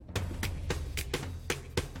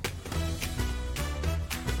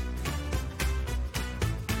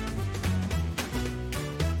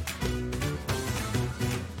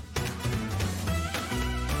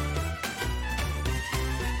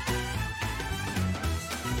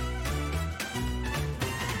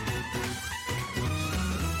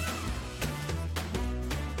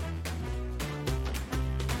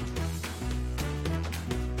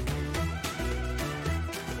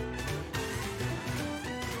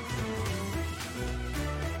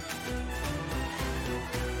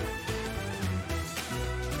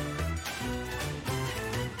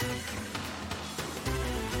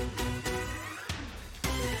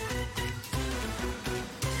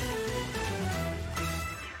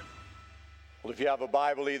If you have a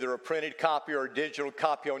Bible, either a printed copy or a digital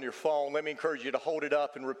copy on your phone, let me encourage you to hold it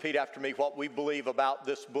up and repeat after me what we believe about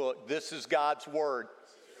this book. This is God's Word.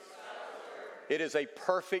 It is a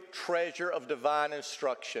perfect treasure of divine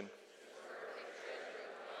instruction.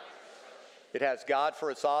 It has God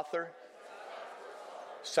for its author,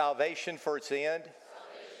 salvation for its end,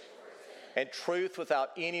 and truth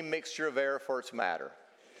without any mixture of error for its matter.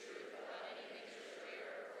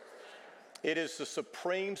 It is the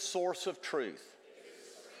supreme source of truth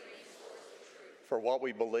for what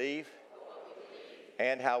we believe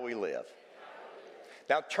and how we live.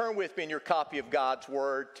 Now turn with me in your copy of God's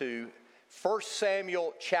Word to 1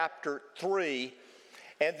 Samuel chapter 3,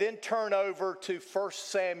 and then turn over to 1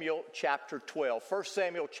 Samuel chapter 12. 1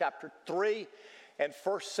 Samuel chapter 3 and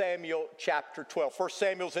 1 Samuel chapter 12. 1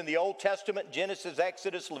 Samuel's in the Old Testament: Genesis,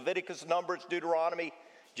 Exodus, Leviticus, Numbers, Deuteronomy,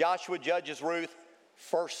 Joshua, Judges, Ruth.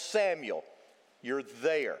 1 Samuel, you're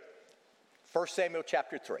there. 1 Samuel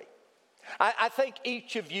chapter 3. I think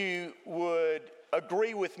each of you would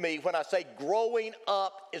agree with me when I say growing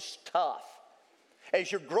up is tough.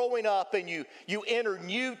 As you're growing up and you enter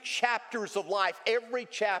new chapters of life, every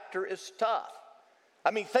chapter is tough. I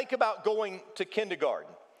mean, think about going to kindergarten.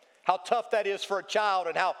 How tough that is for a child,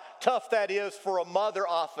 and how tough that is for a mother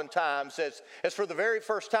oftentimes, as for the very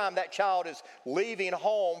first time that child is leaving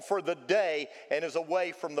home for the day and is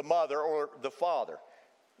away from the mother or the father.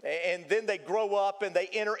 And then they grow up and they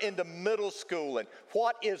enter into middle school. And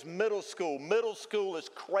what is middle school? Middle school is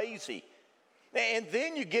crazy. And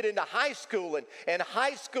then you get into high school, and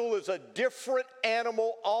high school is a different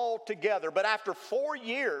animal altogether. But after 4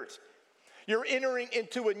 years, you're entering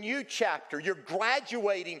into a new chapter. You're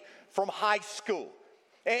graduating from high school.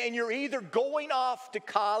 And you're either going off to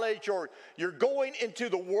college or you're going into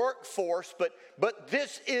the workforce, but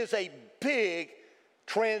this is a big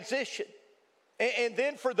transition. And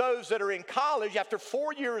then for those that are in college, after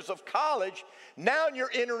 4 years of college, now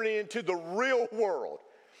you're entering into the real world.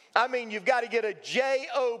 I mean, you've got to get a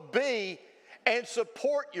job and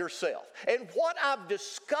support yourself. And what I've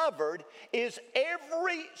discovered is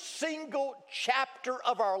every single chapter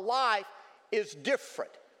of our life is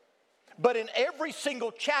different. But in every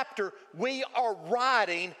single chapter, we are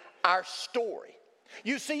writing our story.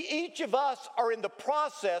 You see, each of us are in the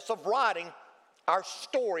process of writing our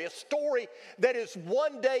story, a story that is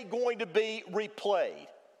one day going to be replayed.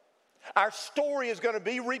 Our story is going to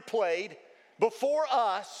be replayed before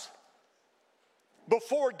us,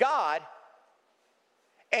 before God,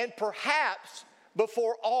 and perhaps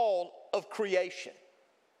before all of creation.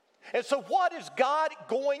 And so what is God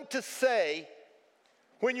going to say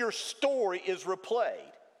when your story is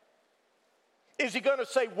replayed? Is he going to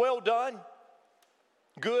say, "Well done,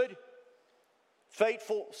 good,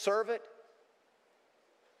 faithful servant"?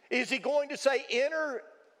 Is he going to say, "Enter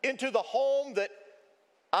into the home that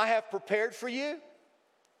I have prepared for you"?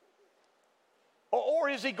 Or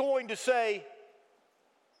is he going to say,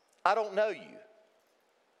 "I don't know you.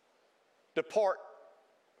 Depart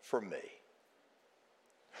from me"?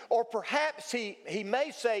 Or perhaps he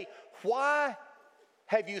may say, "Why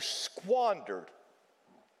have you squandered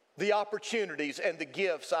the opportunities and the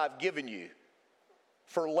gifts I've given you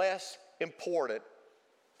for less important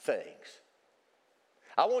things"?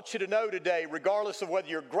 I want you to know today, regardless of whether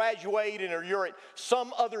you're graduating or you're at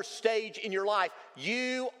some other stage in your life,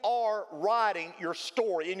 you are writing your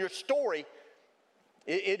story. And your story,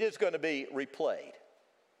 it is going to be replayed.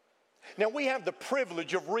 Now, we have the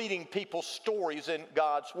privilege of reading people's stories in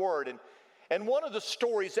God's Word. And one of the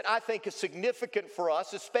stories that I think is significant for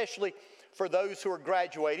us, especially for those who are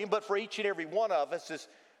graduating, but for each and every one of us, is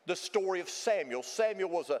the story of Samuel. Samuel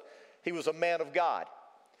was a man of God.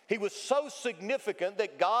 He was so significant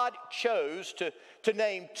that God chose to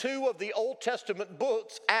name 2 of the Old Testament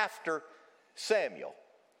books after Samuel.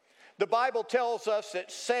 The Bible tells us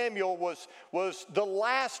that Samuel was the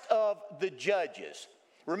last of the judges.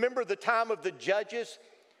 Remember the time of the judges?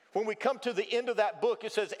 When we come to the end of that book,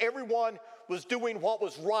 it says everyone was doing what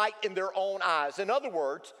was right in their own eyes. In other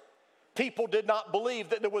words, people did not believe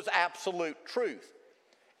that there was absolute truth.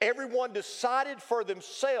 Everyone decided for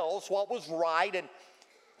themselves what was right and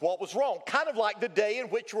what was wrong, kind of like the day in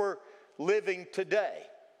which we're living today.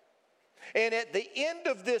 And at the end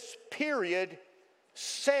of this period,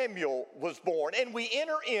 Samuel was born, and we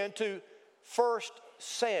enter into 1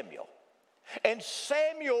 Samuel. And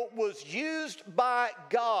Samuel was used by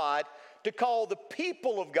God to call the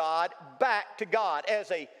people of God back to God as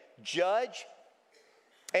a judge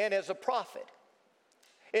and as a prophet.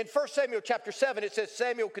 In 1 Samuel chapter 7, it says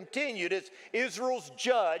Samuel continued as Israel's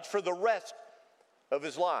judge for the rest of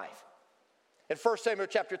his life. In 1 Samuel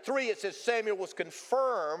chapter 3, it says Samuel was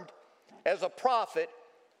confirmed as a prophet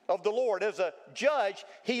of the Lord. As a judge,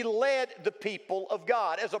 he led the people of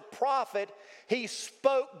God. As a prophet, he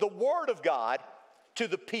spoke the word of God to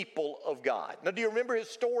the people of God. Now, do you remember his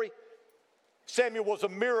story? Samuel was a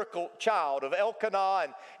miracle child of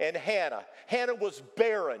Elkanah and Hannah. Hannah was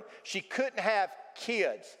barren. She couldn't have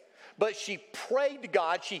kids. But she prayed to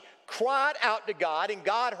God. She cried out to God, and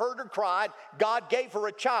God heard her cry. God gave her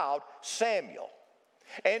a child, Samuel.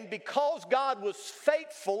 And because God was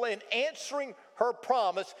faithful in answering her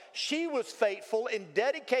promise, she was faithful in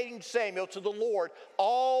dedicating Samuel to the Lord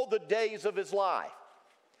all the days of his life.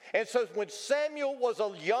 And so when Samuel was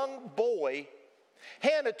a young boy,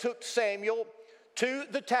 Hannah took Samuel to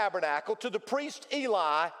the tabernacle, to the priest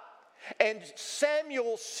Eli, and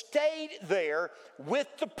Samuel stayed there with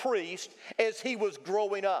the priest as he was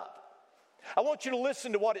growing up. I want you to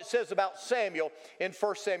listen to what it says about Samuel in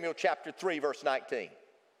 1 Samuel chapter 3, verse 19.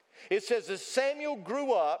 It says, as Samuel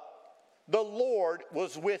grew up, the Lord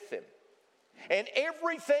was with him. And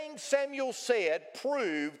everything Samuel said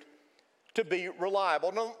proved to be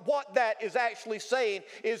reliable. Now, what that is actually saying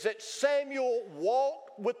is that Samuel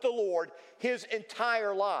walked with the Lord his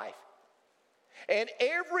entire life. And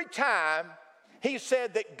every time he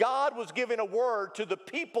said that God was giving a word to the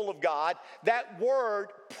people of God, that word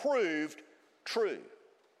proved true.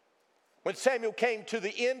 When Samuel came to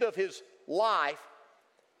the end of his life,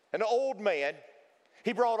 an old man,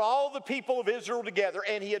 he brought all the people of Israel together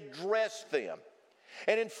and he addressed them.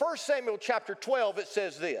 And in 1 Samuel chapter 12, it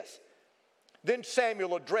says this, then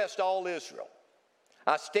Samuel addressed all Israel.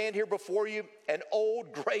 I stand here before you, an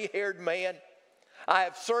old gray-haired man. I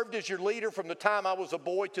have served as your leader from the time I was a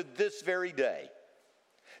boy to this very day.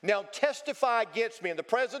 Now testify against me in the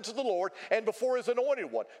presence of the Lord and before his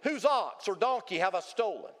anointed one. Whose ox or donkey have I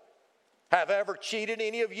stolen? Have I ever cheated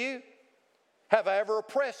any of you? Have I ever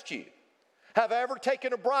oppressed you? Have I ever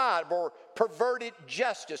taken a bribe or perverted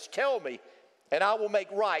justice? Tell me, and I will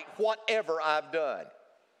make right whatever I've done.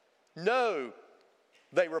 No,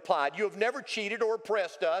 they replied, you have never cheated or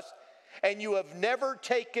oppressed us, and you have never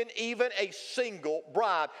taken even a single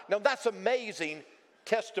bribe. Now that's amazing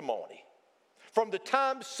testimony. From the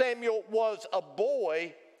time Samuel was a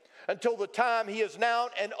boy until the time he is now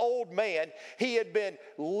an old man, he had been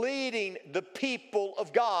leading the people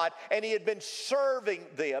of God and he had been serving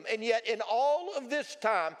them. And yet in all of this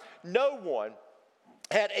time, no one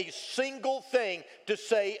had a single thing to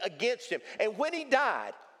say against him. And when he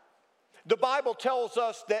died, the Bible tells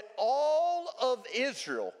us that all of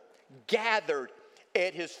Israel gathered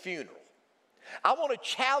at his funeral. I want to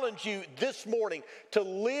challenge you this morning to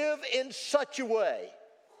live in such a way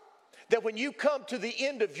that when you come to the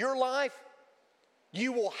end of your life,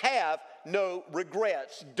 you will have no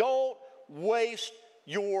regrets. Don't waste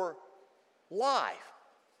your life,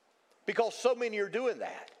 because so many are doing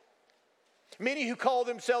that. Many who call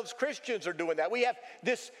themselves Christians are doing that. We have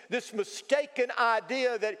this mistaken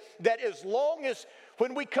idea that as long as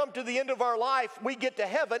when we come to the end of our life, we get to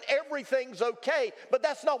heaven, everything's okay. But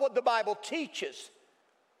that's not what the Bible teaches.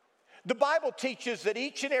 The Bible teaches that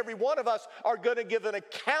each and every one of us are going to give an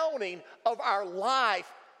accounting of our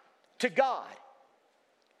life to God.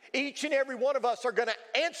 Each and every one of us are going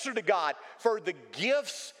to answer to God for the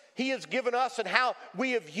gifts he has given us and how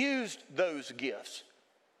we have used those gifts.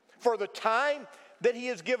 For the time that he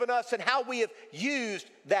has given us and how we have used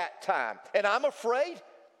that time. And I'm afraid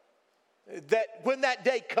that when that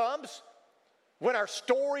day comes, when our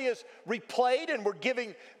story is replayed and we're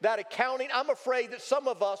giving that accounting, I'm afraid that some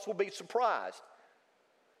of us will be surprised.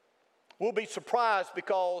 We'll be surprised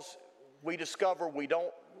because we discover we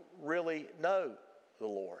don't really know the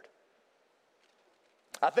Lord.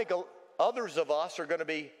 I think others of us are going to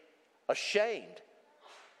be ashamed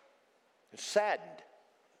and saddened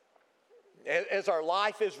as our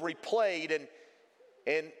life is replayed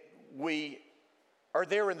and we are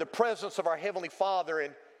there in the presence of our Heavenly Father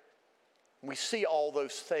and we see all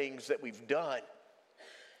those things that we've done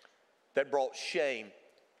that brought shame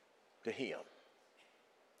to Him.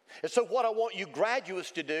 And so what I want you graduates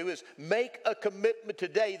to do is make a commitment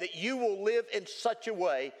today that you will live in such a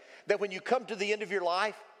way that when you come to the end of your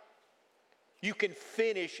life, you can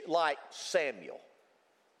finish like Samuel.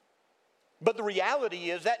 But the reality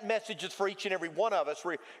is that message is for each and every one of us,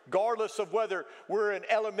 regardless of whether we're in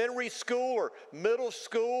elementary school or middle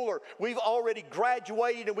school or we've already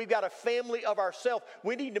graduated and we've got a family of ourselves.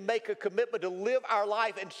 We need to make a commitment to live our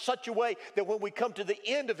life in such a way that when we come to the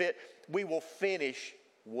end of it, we will finish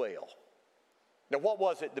well. Now, what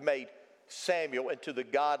was it that made Samuel into the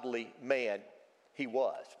godly man he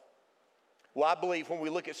was? Well, I believe when we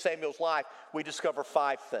look at Samuel's life, we discover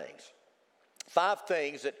 5 things. 5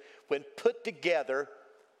 things that when put together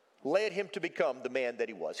led him to become the man that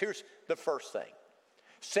he was. Here's the first thing.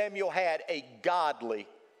 Samuel had a godly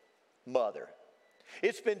mother.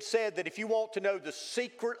 It's been said that if you want to know the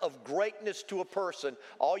secret of greatness to a person,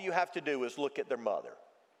 all you have to do is look at their mother.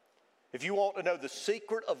 If you want to know the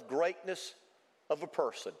secret of greatness of a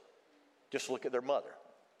person, just look at their mother.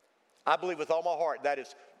 I believe with all my heart that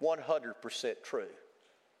is 100% true.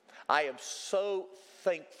 I am so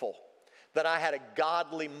thankful that I had a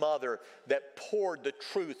godly mother that poured the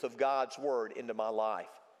truth of God's word into my life.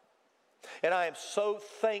 And I am so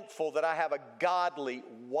thankful that I have a godly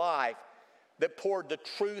wife that poured the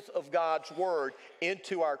truth of God's word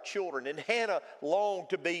into our children. And Hannah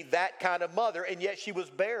longed to be that kind of mother, and yet she was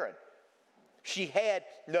barren. She had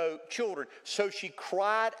no children, so she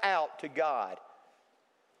cried out to God.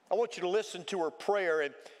 I want you to listen to her prayer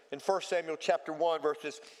in 1 Samuel chapter 1,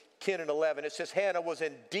 verses 10 and 11. It says, Hannah was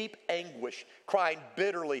in deep anguish, crying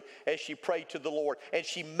bitterly as she prayed to the Lord. And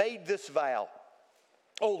she made this vow.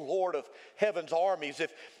 O Lord of heaven's armies,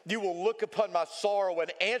 if you will look upon my sorrow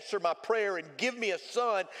and answer my prayer and give me a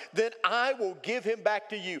son, then I will give him back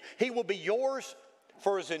to you. He will be yours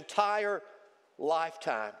for his entire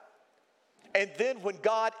lifetime. And then when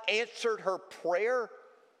God answered her prayer,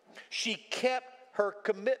 she kept her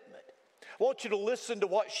commitment. I want you to listen to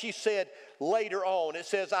what she said later on. It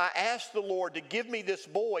says, I asked the Lord to give me this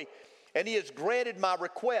boy, and he has granted my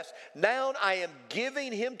request. Now I am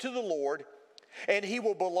giving him to the Lord, and he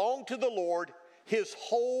will belong to the Lord his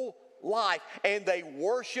whole life. And they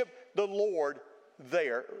worship the Lord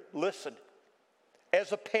there. Listen,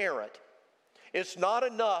 as a parent, it's not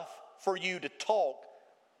enough for you to talk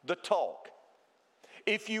the talk.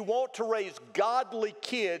 If you want to raise godly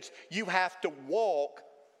kids, you have to walk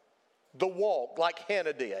the walk like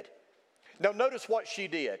Hannah did. Now notice what she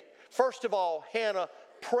did. First of all, Hannah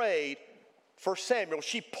prayed for Samuel.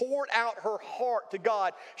 She poured out her heart to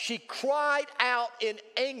God. She cried out in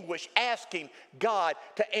anguish, asking God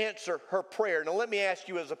to answer her prayer. Now let me ask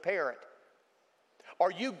you as a parent,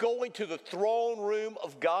 are you going to the throne room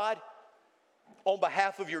of God on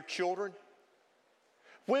behalf of your children?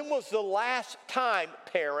 When was the last time,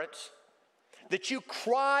 parents, that you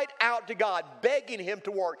cried out to God, begging him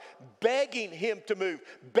to work, begging him to move,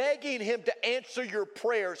 begging him to answer your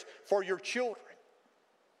prayers for your children?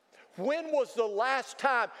 When was the last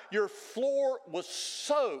time your floor was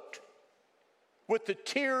soaked with the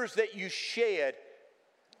tears that you shed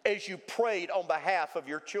as you prayed on behalf of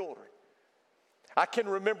your children? I can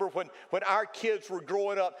remember when our kids were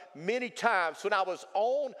growing up, many times when I was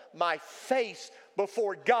on my face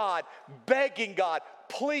before God, begging God,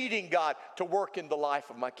 pleading God to work in the life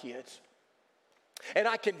of my kids. And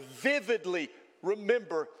I can vividly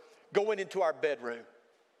remember going into our bedroom,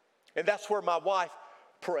 and that's where my wife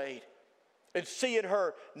prayed, and seeing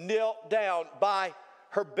her knelt down by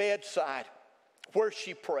her bedside where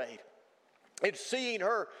she prayed, and seeing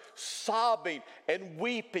her sobbing and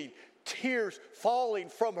weeping, tears falling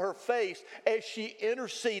from her face as she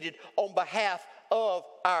interceded on behalf of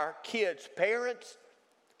our kids. Parents,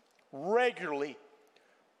 regularly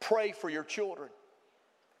pray for your children.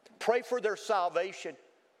 Pray for their salvation.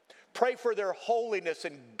 Pray for their holiness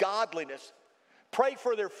and godliness. Pray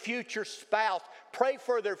for their future spouse. Pray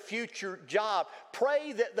for their future job.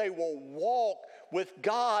 Pray that they will walk with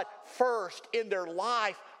God first in their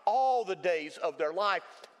life all the days of their life.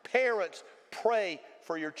 Parents, pray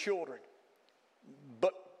for your children.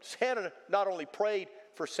 But Hannah not only prayed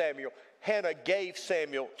for Samuel, Hannah gave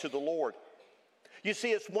Samuel to the Lord. You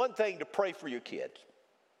see, it's one thing to pray for your kids.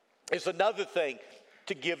 It's another thing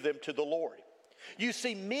to give them to the Lord. You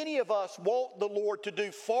see, many of us want the Lord to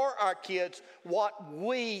do for our kids what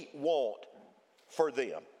we want for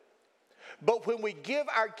them. But when we give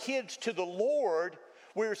our kids to the Lord,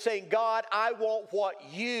 we're saying, God, I want what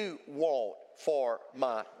you want for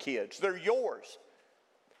my kids. They're yours.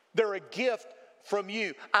 They're a gift from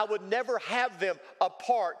you. I would never have them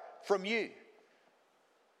apart from you.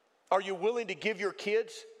 Are you willing to give your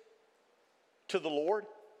kids to the Lord?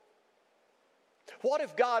 What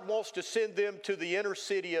if God wants to send them to the inner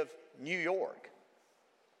city of New York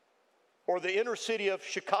or the inner city of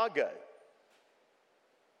Chicago?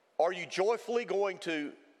 Are you joyfully going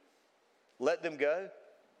to let them go?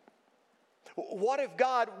 What if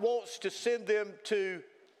God wants to send them to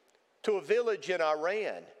a village in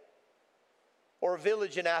Iran or a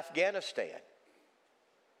village in Afghanistan?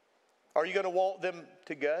 Are you going to want them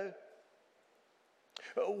to go?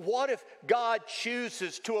 What if God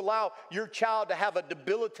chooses to allow your child to have a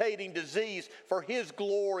debilitating disease for His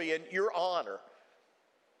glory and your honor?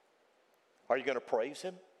 Are you going to praise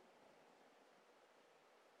Him?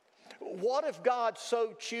 What if God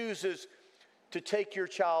so chooses to take your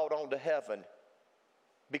child on to heaven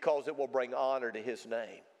because it will bring honor to his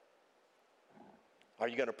name. Are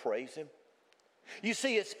you going to praise him? You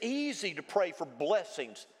see, it's easy to pray for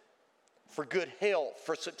blessings, for good health,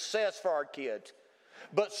 for success for our kids.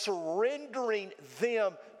 But surrendering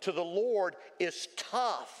them to the Lord is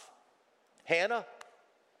tough. Hannah,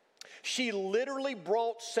 she literally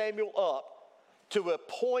brought Samuel up to a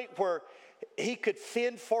point where he could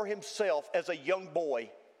fend for himself as a young boy.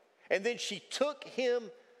 And then she took him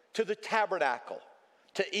to the tabernacle,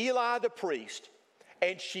 to Eli the priest,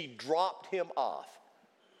 and she dropped him off.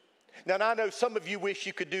 Now, I know some of you wish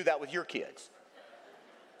you could do that with your kids.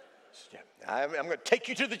 I'm going to take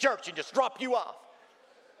you to the church and just drop you off.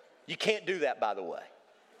 You can't do that, by the way.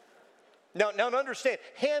 Now understand,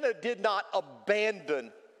 Hannah did not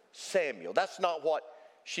abandon Samuel. That's not what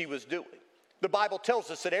she was doing. The Bible tells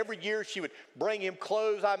us that every year she would bring him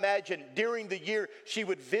clothes. I imagine during the year she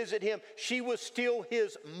would visit him. She was still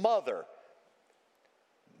his mother.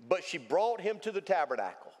 But she brought him to the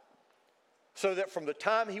tabernacle so that from the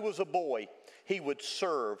time he was a boy, he would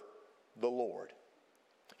serve the Lord.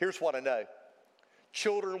 Here's what I know.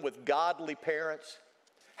 Children with godly parents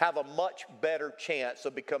have a much better chance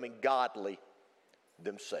of becoming godly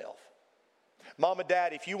themselves. Mom and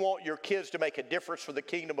Dad, if you want your kids to make a difference for the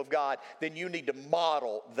kingdom of God, then you need to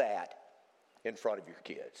model that in front of your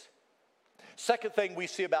kids. Second thing we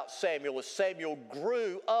see about Samuel is Samuel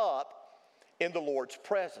grew up in the Lord's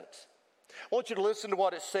presence. I want you to listen to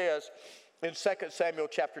what it says in 2 Samuel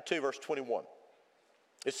chapter 2, verse 21.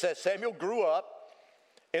 It says, Samuel grew up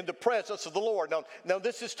in the presence of the Lord. Now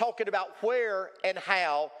this is talking about where and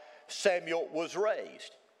how Samuel was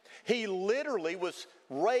raised. He literally was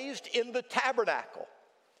raised in the tabernacle.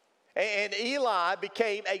 And Eli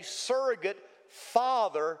became a surrogate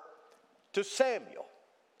father to Samuel.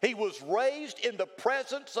 He was raised in the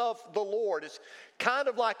presence of the Lord. It's kind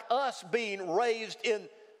of like us being raised in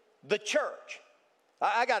the church.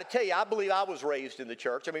 I got to tell you, I believe I was raised in the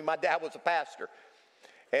church. I mean, my dad was a pastor.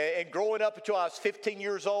 And growing up until I was 15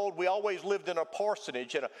 years old, we always lived in a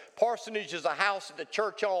parsonage. And a parsonage is a house that the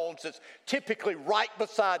church owns that's typically right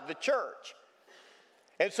beside the church.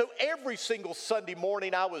 And so every single Sunday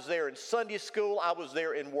morning I was there in Sunday school, I was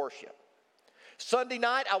there in worship. Sunday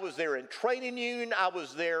night I was there in training union, I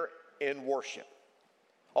was there in worship.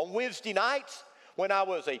 On Wednesday nights, when I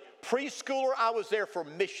was a preschooler, I was there for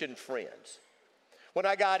mission friends. When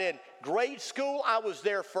I got in grade school, I was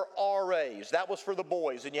there for RAs. That was for the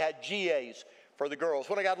boys, and you had GAs for the girls.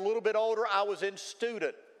 When I got a little bit older, I was in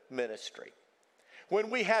student ministry. When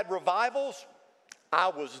we had revivals, I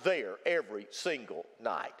was there every single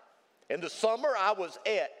night. In the summer, I was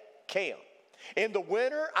at camp. In the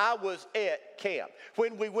winter, I was at camp.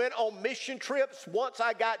 When we went on mission trips, once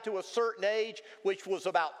I got to a certain age, which was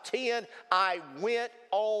about 10, I went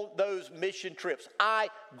on those mission trips. I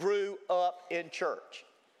grew up in church.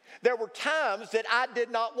 There were times that I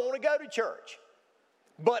did not want to go to church,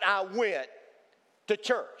 but I went to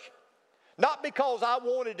church. Not because I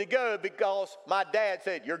wanted to go, because my dad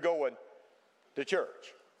said, you're going to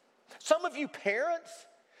church. Some of you parents,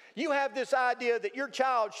 you have this idea that your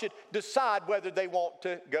child should decide whether they want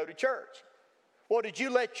to go to church. Well, did you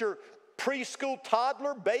let your preschool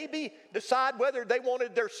toddler baby decide whether they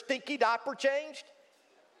wanted their stinky diaper changed?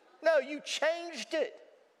 No, you changed it.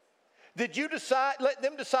 Did you let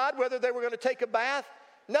them decide whether they were going to take a bath?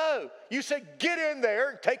 No, you said get in there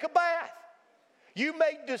and take a bath. You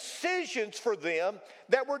made decisions for them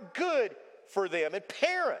that were good for them. And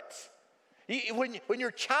parents, when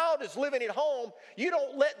your child is living at home, you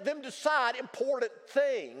don't let them decide important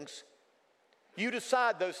things. You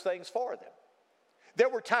decide those things for them. There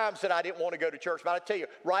were times that I didn't want to go to church, but I tell you,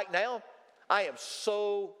 right now, I am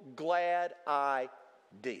so glad I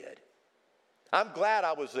did. I'm glad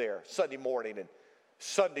I was there Sunday morning and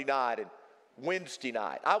Sunday night and Wednesday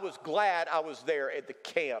night. I was glad I was there at the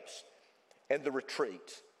camps and the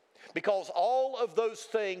retreats, because all of those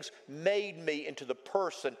things made me into the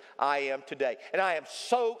person I am today. And I am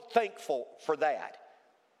so thankful for that.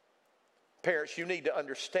 Parents, you need to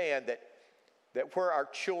understand that where our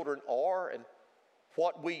children are and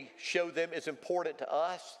what we show them is important to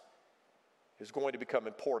us is going to become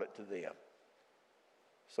important to them.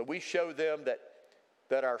 So we show them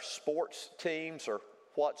that our sports teams are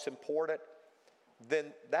what's important,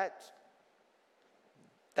 then that's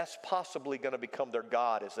possibly going to become their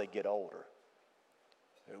God as they get older.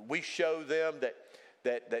 We show them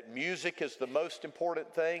that music is the most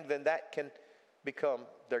important thing, then that can become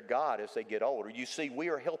their God as they get older. You see, we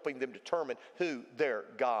are helping them determine who their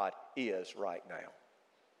God is right now.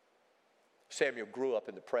 Samuel grew up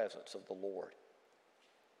in the presence of the Lord.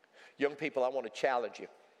 Young people, I want to challenge you.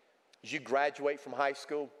 As you graduate from high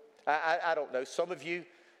school, I don't know, some of you,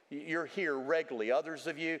 you're here regularly. Others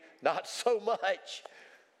of you, not so much.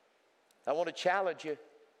 I want to challenge you.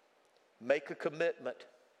 Make a commitment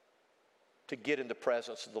to get in the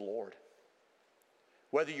presence of the Lord.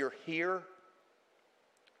 Whether you're here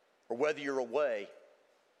or whether you're away,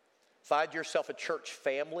 find yourself a church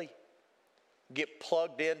family. Get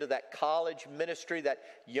plugged into that college ministry, that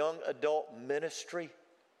young adult ministry,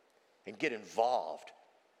 and get involved.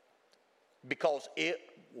 Because it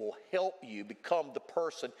will help you become the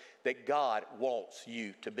person that God wants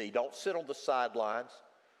you to be. Don't sit on the sidelines.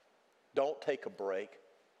 Don't take a break.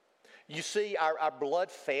 You see, our blood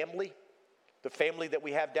family, the family that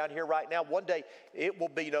we have down here right now, one day it will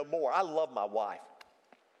be no more. I love my wife.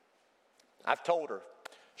 I've told her,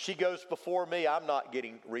 she goes before me, I'm not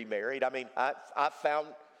getting remarried. I mean, I found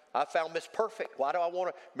Miss Perfect. Why do I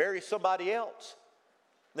want to marry somebody else?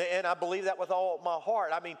 And I believe that with all my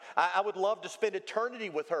heart. I mean, I would love to spend eternity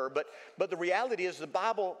with her, but the reality is the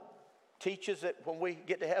Bible teaches that when we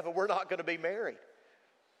get to heaven, we're not going to be married.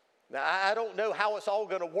 Now, I don't know how it's all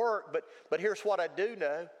going to work, but here's what I do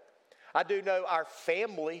know. I do know our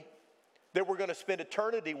family that we're going to spend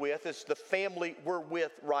eternity with is the family we're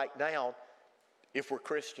with right now if we're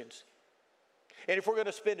Christians. And if we're going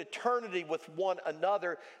to spend eternity with one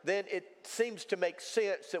another, then it seems to make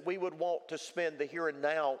sense that we would want to spend the here and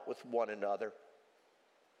now with one another.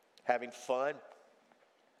 Having fun,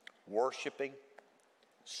 worshiping,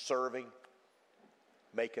 serving,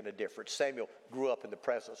 making a difference. Samuel grew up in the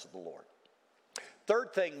presence of the Lord.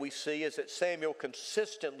 Third thing we see is that Samuel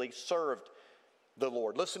consistently served the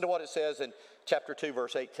Lord. Listen to what it says in chapter 2,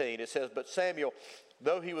 verse 18. It says, "But Samuel,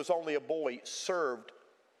 though he was only a boy, served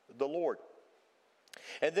the Lord."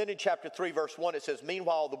 And then in chapter 3, verse 1, it says,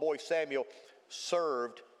 "Meanwhile, the boy Samuel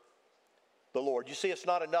served the Lord." You see, it's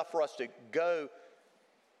not enough for us to go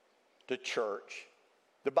to church.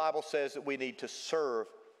 The Bible says that we need to serve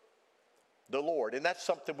the Lord. And that's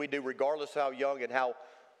something we do regardless of how young and how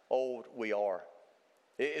old we are.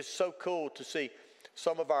 It's so cool to see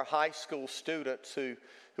some of our high school students who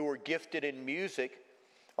are gifted in music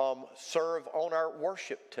serve on our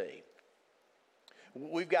worship team.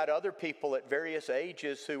 We've got other people at various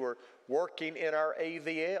ages who are working in our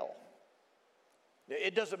AVL.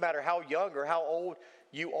 It doesn't matter how young or how old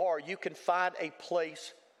you are, you can find a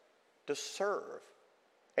place to serve.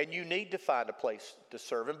 And you need to find a place to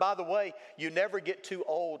serve. And by the way, you never get too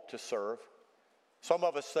old to serve. Some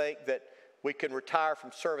of us think that we can retire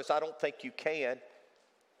from service. I don't think you can.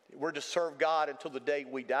 We're to serve God until the day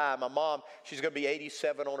we die. My mom, she's going to be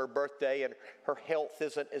 87 on her birthday, and her health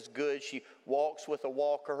isn't as good. She walks with a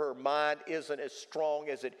walker. Her mind isn't as strong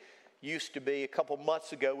as it used to be. A couple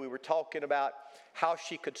months ago, we were talking about how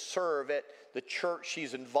she could serve at the church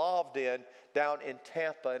she's involved in down in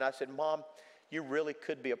Tampa. And I said, "Mom, you really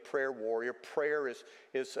could be a prayer warrior. Prayer is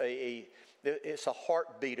it's a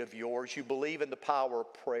heartbeat of yours. You believe in the power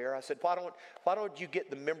of prayer." I said, why don't you get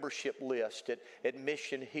the membership list at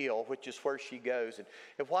Mission Hill, which is where she goes,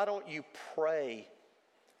 and why don't you pray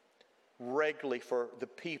regularly for the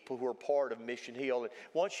people who are part of Mission Hill? And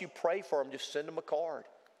once you pray for them, just send them a card.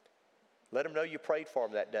 Let them know you prayed for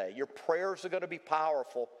them that day. Your prayers are going to be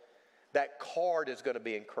powerful. That card is going to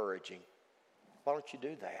be encouraging. Why don't you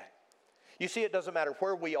do that? You see, it doesn't matter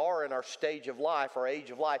where we are in our stage of life, our age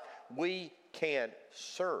of life, we can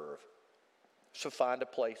serve. So find a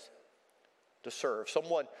place to serve.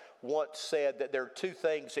 Someone once said that there are two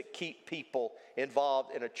things that keep people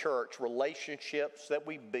involved in a church: relationships that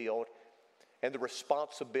we build and the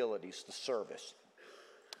responsibilities, the service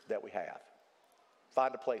that we have.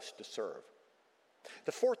 Find a place to serve.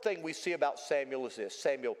 The fourth thing we see about Samuel is this: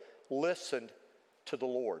 Samuel listened to the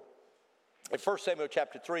Lord. In 1 Samuel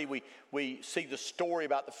chapter 3, we see the story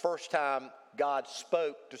about the first time God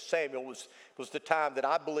spoke to Samuel was the time that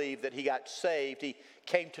I believe that he got saved. He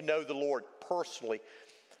came to know the Lord personally.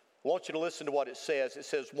 I want you to listen to what it says. It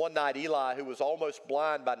says, "One night Eli, who was almost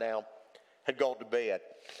blind by now, had gone to bed.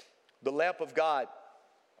 The lamp of God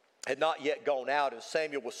had not yet gone out, and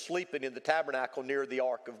Samuel was sleeping in the tabernacle near the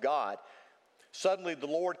ark of God. Suddenly the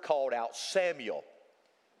Lord called out, 'Samuel.'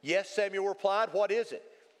 'Yes,' Samuel replied. 'What is it?'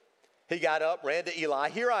 He got up, ran to Eli.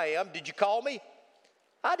 'Here I am. Did you call me?'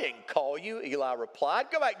 'I didn't call you,' Eli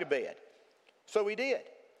replied. 'Go back to bed.' So he did.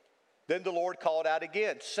 Then the Lord called out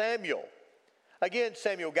again, 'Samuel.' Again,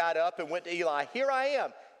 Samuel got up and went to Eli. 'Here I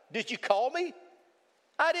am. Did you call me?'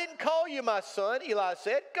 'I didn't call you, my son,' Eli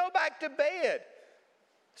said. 'Go back to bed.'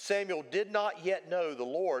 Samuel did not yet know the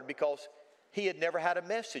Lord because he had never had a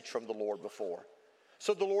message from the Lord before.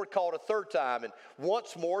 So the Lord called a third time, and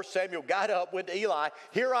once more Samuel got up, went to Eli.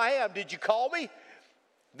 Here I am, did you call me?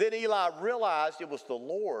 Then Eli realized it was the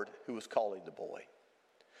Lord who was calling the boy.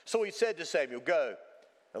 So he said to Samuel, go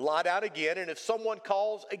and lie down again, and if someone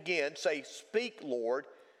calls again, say, speak, Lord,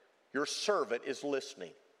 your servant is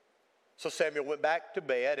listening. So Samuel went back to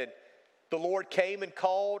bed, and the Lord came and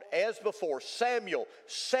called as before, Samuel,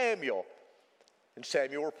 Samuel. And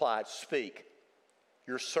Samuel replied, speak,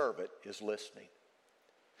 your servant is listening.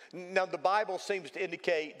 Now, the Bible seems to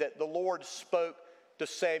indicate that the Lord spoke to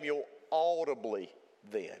Samuel audibly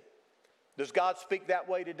then. Does God speak that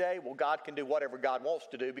way today? Well, God can do whatever God wants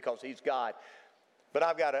to do because he's God. But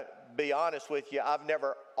I've got to be honest with you, I've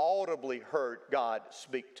never audibly heard God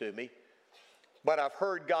speak to me. But I've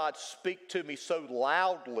heard God speak to me so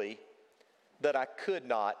loudly that I could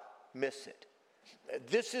not miss it.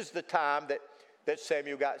 This is the time that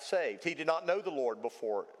Samuel got saved. He did not know the Lord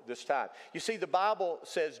before this time. You see, the Bible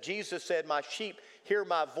says, Jesus said, my sheep hear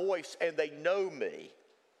my voice and they know me.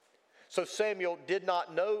 So Samuel did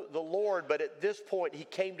not know the Lord, but at this point he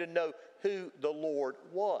came to know who the Lord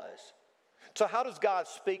was. So how does God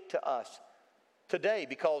speak to us today?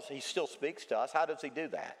 Because he still speaks to us. How does he do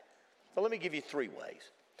that? Well, let me give you three ways.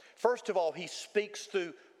 First of all, he speaks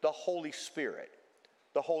through the Holy Spirit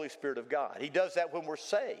of God. He does that when we're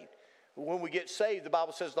saved. When we get saved, the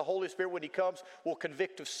Bible says the Holy Spirit, when he comes, will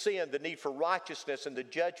convict of sin, the need for righteousness, and the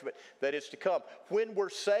judgment that is to come. When we're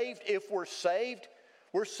saved, if we're saved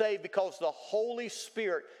because the Holy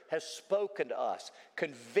Spirit has spoken to us,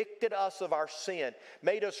 convicted us of our sin,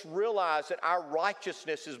 made us realize that our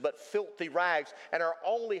righteousness is but filthy rags, and our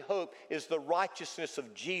only hope is the righteousness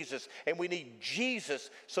of Jesus. And we need Jesus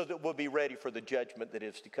so that we'll be ready for the judgment that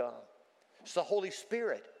is to come. It's the Holy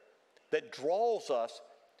Spirit that draws us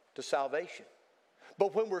to salvation.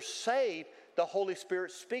 But when we're saved, the Holy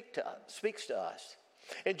Spirit speaks to us.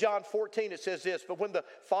 In John 14 it says this, but when the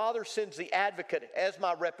Father sends the advocate as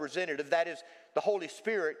my representative, that is the Holy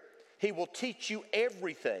Spirit, he will teach you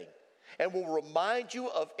everything and will remind you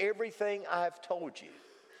of everything I have told you.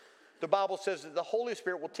 The Bible says that the Holy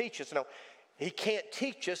Spirit will teach us. Now, he can't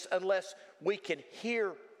teach us unless we can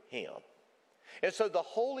hear him. And so the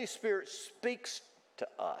Holy Spirit speaks to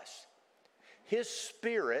us. His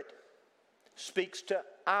Spirit speaks to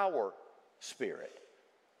our spirit.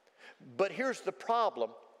 But here's the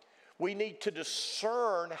problem. We need to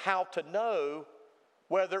discern how to know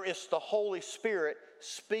whether it's the Holy Spirit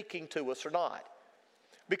speaking to us or not.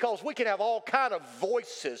 Because we can have all kind of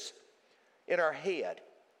voices in our head.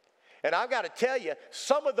 And I've got to tell you,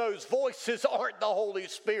 some of those voices aren't the Holy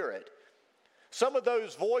Spirit. Some of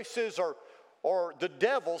those voices are the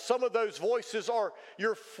devil. Some of those voices are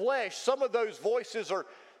your flesh. Some of those voices are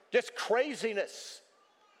just craziness.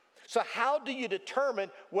 So how do you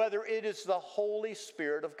determine whether it is the Holy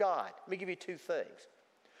Spirit of God? Let me give you two things.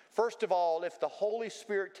 First of all, if the Holy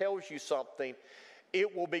Spirit tells you something,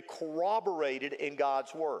 it will be corroborated in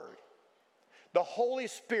God's Word. The Holy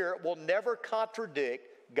Spirit will never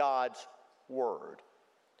contradict God's Word.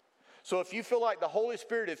 So if you feel like the Holy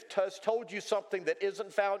Spirit has told you something that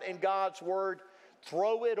isn't found in God's Word,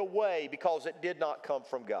 throw it away because it did not come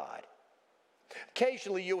from God.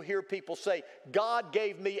 Occasionally you'll hear people say, God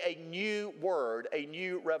gave me a new word, a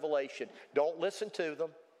new revelation. Don't listen to them.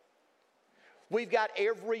 We've got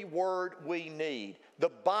every word we need. The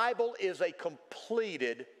Bible is a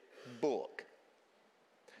completed book.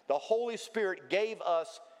 The Holy Spirit gave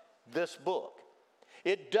us this book.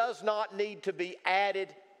 It does not need to be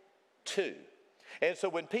added to. And so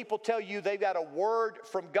when people tell you they've got a word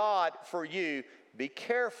from God for you, be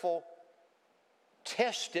careful.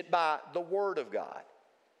 Test it by the Word of God.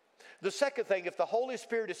 The second thing, if the Holy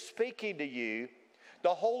Spirit is speaking to you,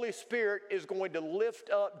 the Holy Spirit is going to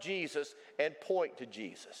lift up Jesus and point to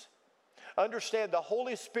Jesus. Understand, the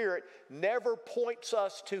Holy Spirit never points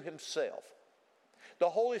us to himself.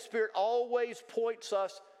 The Holy Spirit always points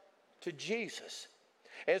us to Jesus.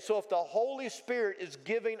 And so if the Holy Spirit is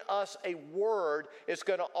giving us a word, it's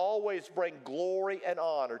going to always bring glory and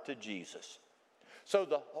honor to Jesus. So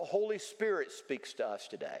the Holy Spirit speaks to us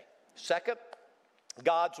today. Second,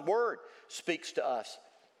 God's Word speaks to us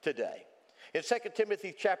today. In 2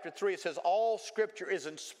 Timothy chapter 3, it says, all Scripture is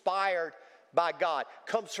inspired by God,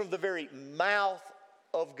 comes from the very mouth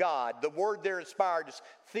of God. The word there inspired is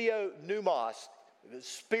theopneumos, the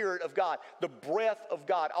Spirit of God, the breath of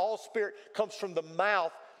God. All Spirit comes from the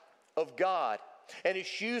mouth of God. And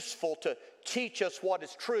it's useful to teach us what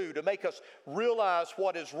is true, to make us realize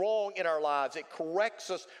what is wrong in our lives. It corrects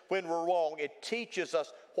us when we're wrong. It teaches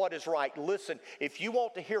us what is right. Listen, if you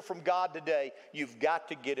want to hear from God today, you've got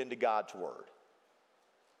to get into God's Word.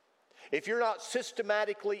 if you're not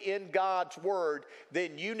systematically in God's Word,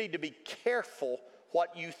 then you need to be careful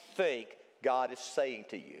what you think God is saying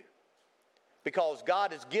to you. Because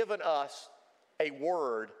God has given us a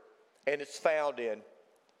Word, and it's found in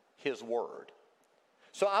His Word.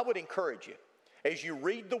 So I would encourage you, as you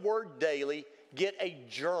read the Word daily, get a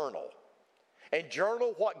journal. And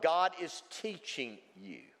journal what God is teaching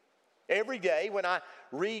you. Every day when I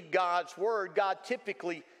read God's Word, God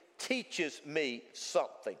typically teaches me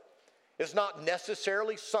something. It's not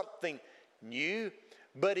necessarily something new,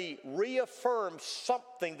 but He reaffirms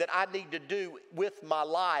something that I need to do with my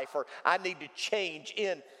life, or I need to change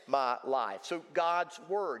in my life. So God's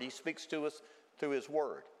Word, He speaks to us through His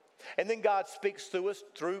Word. And then God speaks to us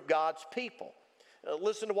through God's people.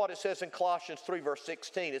 Listen to what it says in Colossians 3 verse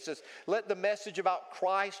 16. It says, let the message about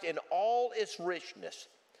Christ in all its richness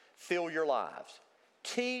fill your lives.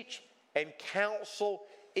 Teach and counsel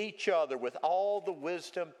each other with all the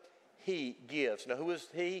wisdom He gives. Now, who is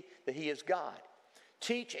He? That He is God.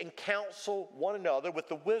 Teach and counsel one another with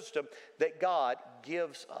the wisdom that God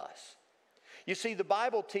gives us. You see, the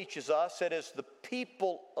Bible teaches us that as the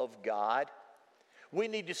people of God, we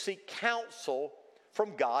need to seek counsel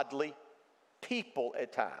from godly people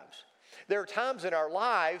at times. There are times in our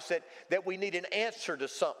lives that we need an answer to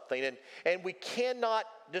something, and we cannot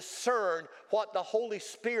discern what the Holy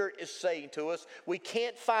Spirit is saying to us. We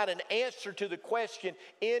can't find an answer to the question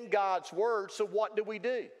in God's Word, so what do?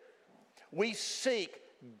 We seek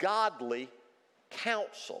godly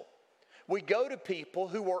counsel. We go to people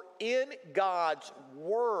who are in God's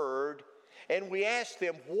Word, and we ask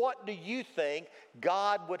them, what do you think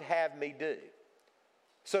God would have me do?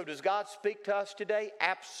 So does God speak to us today?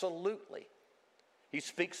 Absolutely. He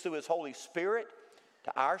speaks through His Holy Spirit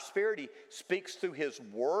to our spirit. He speaks through His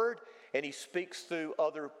Word, and He speaks through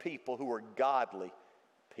other people who are godly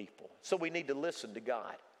people. So we need to listen to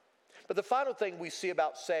God. But the final thing we see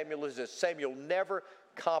about Samuel is that Samuel never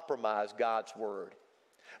compromised God's Word.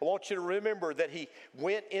 I want you to remember that he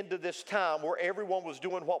went into this time where everyone was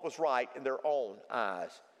doing what was right in their own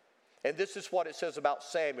eyes. And this is what it says about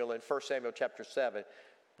Samuel in 1 Samuel chapter 7,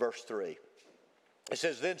 verse 3. It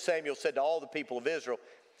says, then Samuel said to all the people of Israel,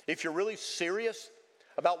 if you're really serious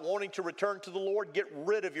about wanting to return to the Lord, get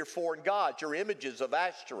rid of your foreign gods, your images of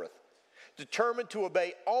Ashtoreth. Determined to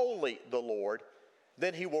obey only the Lord,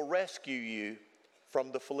 then He will rescue you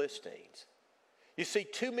from the Philistines. You see,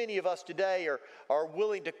 too many of us today are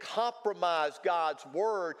willing to compromise God's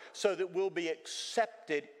Word so that we'll be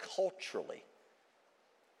accepted culturally.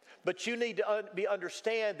 But you need to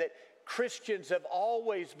understand that Christians have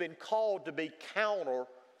always been called to be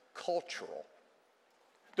counter-cultural.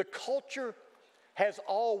 The culture has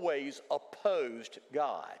always opposed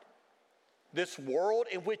God. This world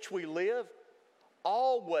in which we live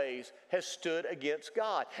always has stood against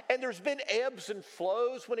God. And there's been ebbs and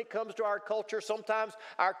flows when it comes to our culture. Sometimes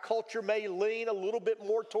our culture may lean a little bit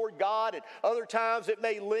more toward God, and other times it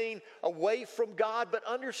may lean away from God. But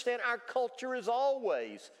understand, our culture is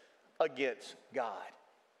always against God.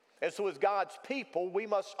 And so as God's people, we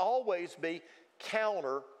must always be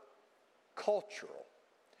counter-cultural.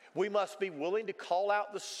 We must be willing to call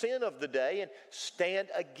out the sin of the day and stand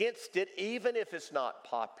against it, even if it's not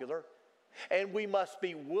popular. And we must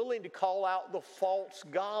be willing to call out the false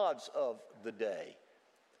gods of the day,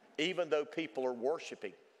 even though people are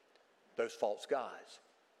worshiping those false gods.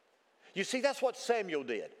 You see, that's what Samuel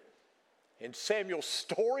did. And Samuel's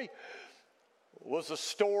story was a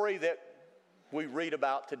story that we read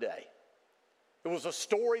about today. It was a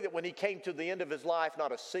story that when he came to the end of his life,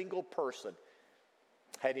 not a single person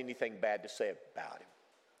had anything bad to say about him,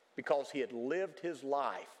 because he had lived his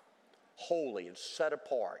life holy and set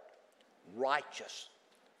apart, righteous,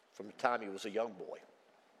 from the time he was a young boy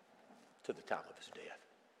to the time of his death.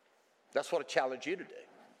 That's what I challenge you to do.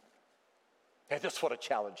 And that's what I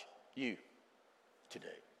challenge you to do.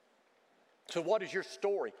 So what is your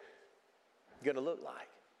story going to look like?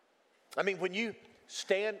 I mean, when you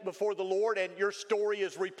stand before the Lord and your story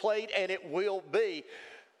is replayed, and it will be,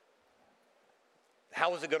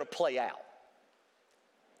 how is it going to play out?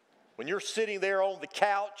 When you're sitting there on the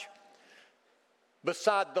couch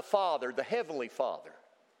beside the Father, the Heavenly Father,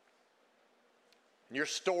 and your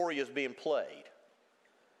story is being played,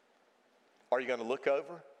 are you going to look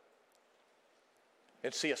over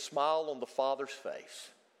and see a smile on the Father's face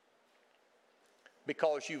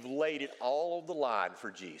because you've laid it all on the line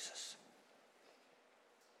for Jesus?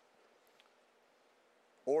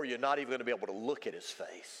 Or you're not even going to be able to look at His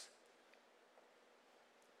face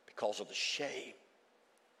because of the shame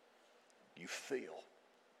you feel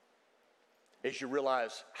as you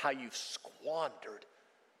realize how you've squandered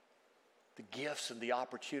the gifts and the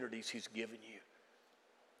opportunities He's given you.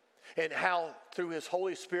 And how through His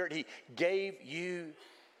Holy Spirit He gave you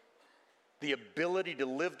the ability to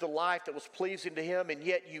live the life that was pleasing to Him, and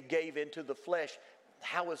yet you gave into the flesh.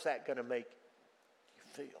 How is that going to make you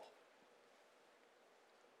feel?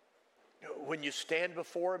 When you stand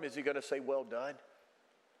before Him, is He going to say, well done?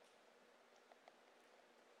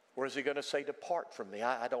 Or is He going to say, depart from me,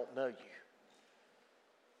 I don't know you?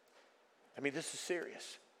 I mean, this is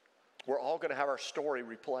serious. We're all going to have our story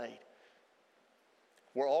replayed.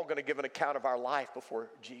 We're all going to give an account of our life before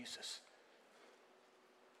Jesus.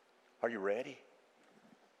 Are you ready?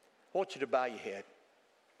 I want you to bow your head.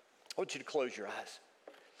 I want you to close your eyes.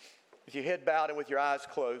 With your head bowed and with your eyes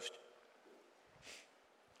closed,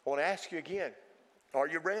 I want to ask you again, are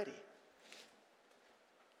you ready?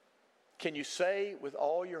 Can you say with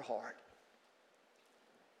all your heart,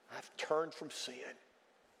 I've turned from sin.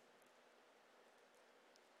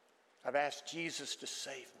 I've asked Jesus to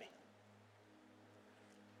save me.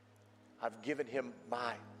 I've given Him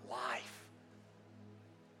my life.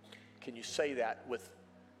 Can you say that with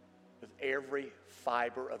every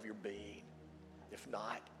fiber of your being? If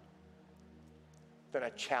not, then I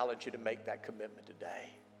challenge you to make that commitment today.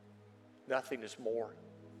 Nothing is more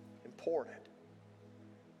important.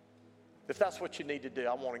 If that's what you need to do,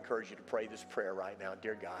 I want to encourage you to pray this prayer right now.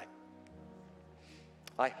 Dear God,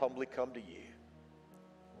 I humbly come to you,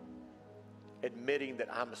 admitting that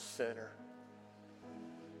I'm a sinner.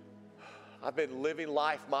 I've been living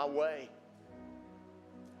life my way.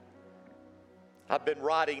 I've been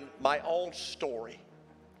writing my own story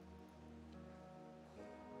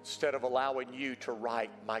instead of allowing you to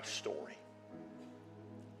write my story.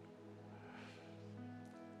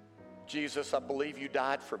 Jesus, I believe you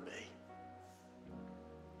died for me.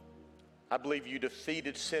 I believe you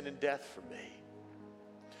defeated sin and death for me.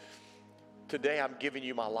 Today I'm giving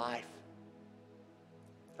you my life.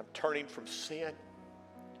 I'm turning from sin.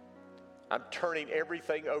 I'm turning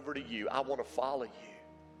everything over to you. I want to follow you.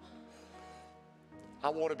 I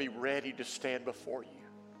want to be ready to stand before you.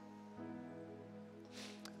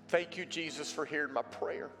 Thank you, Jesus, for hearing my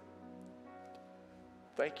prayer.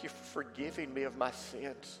 Thank you for forgiving me of my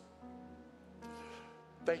sins.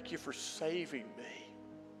 Thank you for saving me.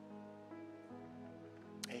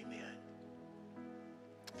 Amen.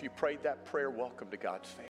 If you prayed that prayer, welcome to God's family.